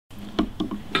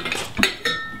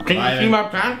Can you see my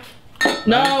pants?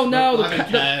 No,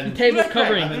 the table's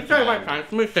covering. Let me show you my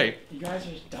pants. Let me see. You guys are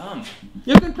dumb.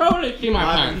 You can totally see my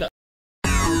pants.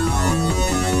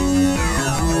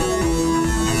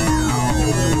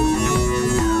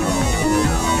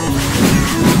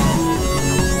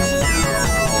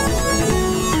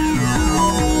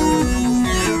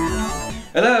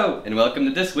 Hello, and welcome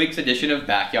to this week's edition of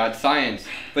Backyard Science.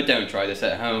 But don't try this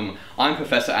at home. I'm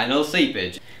Professor Anil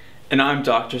Seepage. And I'm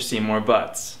Dr. Seymour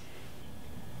Butts.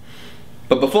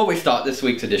 But before we start this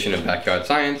week's edition of Backyard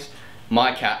Science,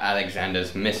 my cat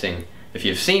Alexander's missing. If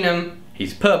you've seen him,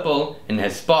 he's purple and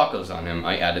has sparkles on him.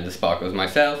 I added the sparkles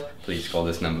myself. Please call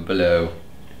this number below.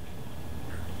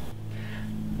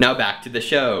 Now back to the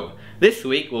show. This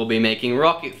week we'll be making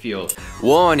rocket fuel.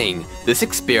 Warning! This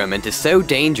experiment is so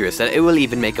dangerous that it will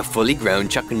even make a fully grown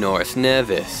Chuck Norris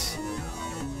nervous.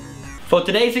 For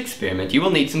today's experiment you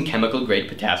will need some chemical grade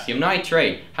potassium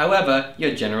nitrate. However,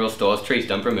 your general store's tree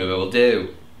stump remover will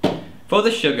do. For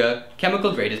the sugar,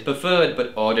 chemical grade is preferred,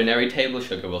 but ordinary table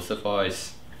sugar will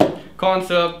suffice. Corn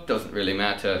syrup doesn't really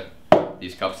matter.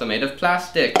 These cups are made of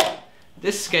plastic.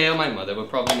 This scale my mother will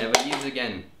probably never use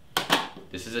again.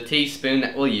 This is a teaspoon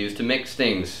that we'll use to mix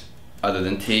things, other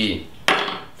than tea.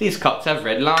 These cups have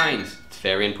red lines. It's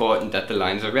very important that the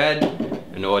lines are red.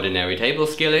 An ordinary table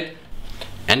skillet,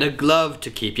 and a glove to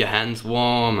keep your hands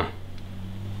warm.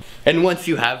 And once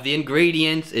you have the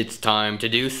ingredients, it's time to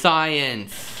do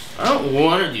science. I don't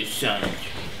want to do science.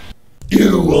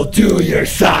 You will do your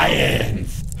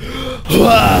science!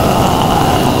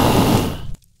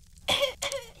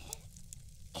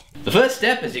 The first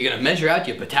step is you're going to measure out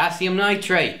your potassium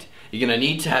nitrate. You're going to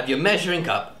need to have your measuring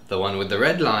cup, the one with the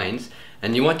red lines,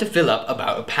 and you want to fill up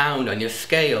about a pound on your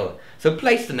scale. So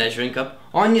place the measuring cup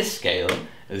on your scale,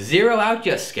 zero out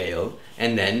your scale,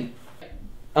 and then,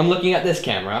 I'm looking at this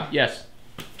camera. Yes.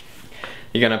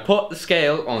 You're going to put the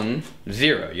scale on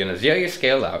zero. You're going to zero your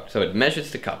scale out so it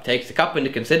measures the cup, takes the cup into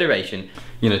consideration.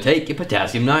 You're going to take your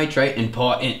potassium nitrate and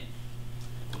pour in.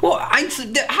 Well,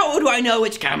 how do I know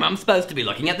which camera I'm supposed to be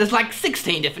looking at? There's like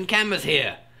 16 different cameras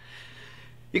here.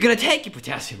 You're gonna take your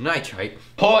potassium nitrate,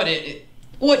 pour it in.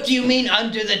 What do you mean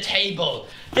under the table?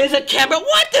 There's a camera.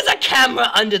 What? There's a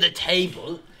camera under the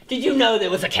table? Did you know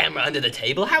there was a camera under the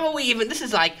table? How are we even? This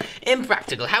is like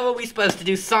impractical. How are we supposed to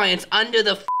do science under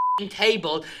the f***ing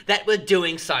table that we're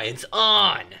doing science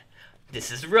on?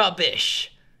 This is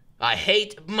rubbish. I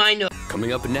hate my nose.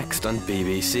 Coming up next on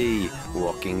BBC,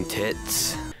 Walking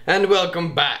Tits. And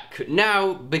welcome back.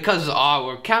 Now, because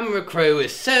our camera crew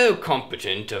is so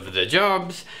competent of the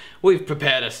jobs, we've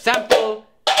prepared a sample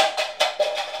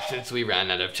since we ran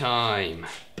out of time.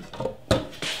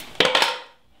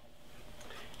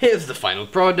 Here's the final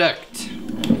product.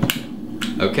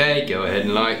 Okay, go ahead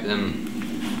and light them.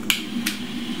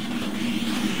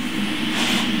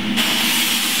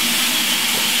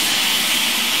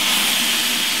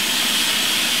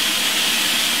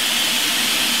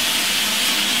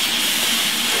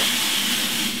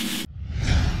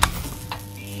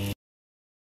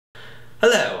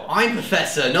 Hello, I'm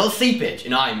Professor Noel Seepage,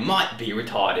 and I might be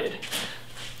retarded.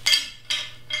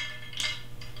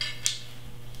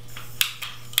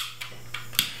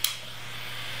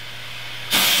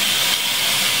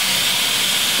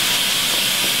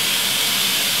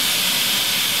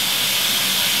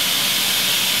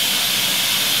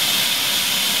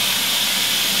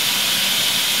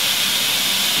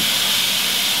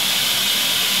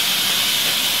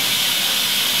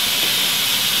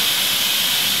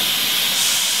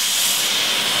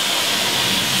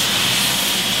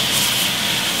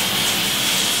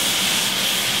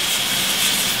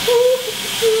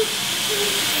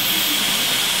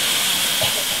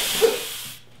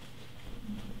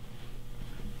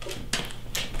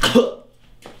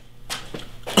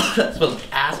 That smells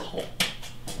like asshole.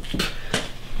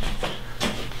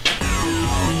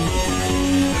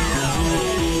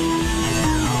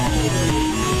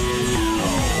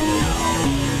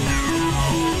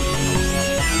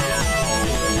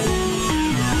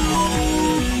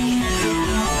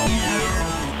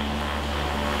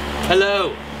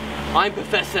 Hello, I'm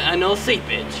Professor Anil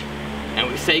Seepage, and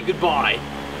we say goodbye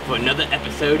for another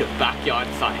episode of Backyard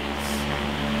Science.